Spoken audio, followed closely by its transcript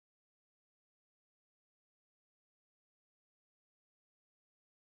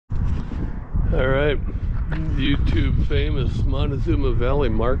All right, YouTube famous Montezuma Valley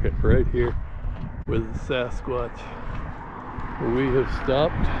Market right here with Sasquatch. We have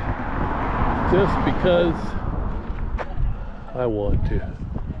stopped just because I want to.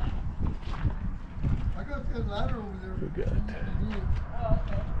 I got that ladder over there. We got,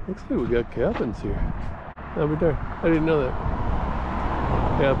 looks like we got cabins here. Oh, we darn, I didn't know that.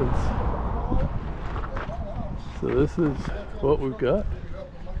 Cabins. So this is what we've got.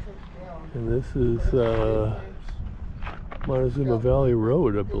 And this is Montezuma Valley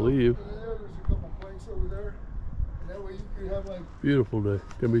Road, I believe. There's a couple planks over there. And that way you could have like... Beautiful day.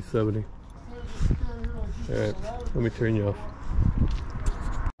 Gonna be 70. Alright, let me turn you off.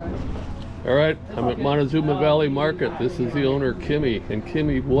 Alright, I'm at Montezuma Valley Market. This is the owner, Kimmy. And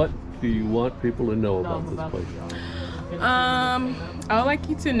Kimmy, what do you want people to know about this place? I would like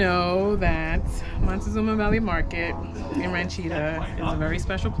you to know that Montezuma Valley Market in Ranchita is a very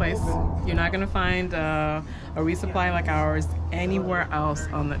special place. You're not going to find a resupply like ours anywhere else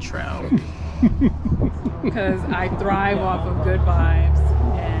on the trail. Because I thrive off of good vibes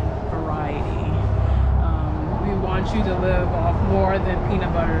and variety. We want you to live off more than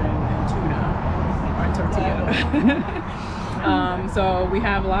peanut butter and tuna or tortilla. So we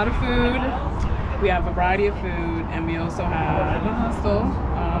have a lot of food. We have a variety of food, and we also have a hostel.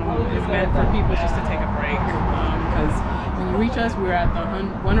 It's meant for people just to take a break. Because when you reach us, we're at the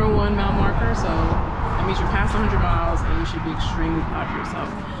 101 mile marker, so that means you're past 100 miles, and you should be extremely proud of yourself,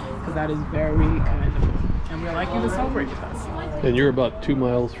 because that is very commendable. And we'd like you to celebrate with us. And you're about 2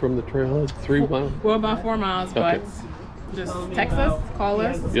 miles from the trailhead? 3 miles? We're about 4 miles, but just text us, call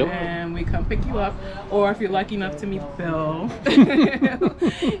us, and we come pick you up. Or if you're lucky enough to meet Bill,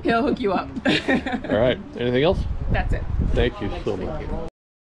 he'll hook you up. All right. Anything else? That's it. Thank you so much.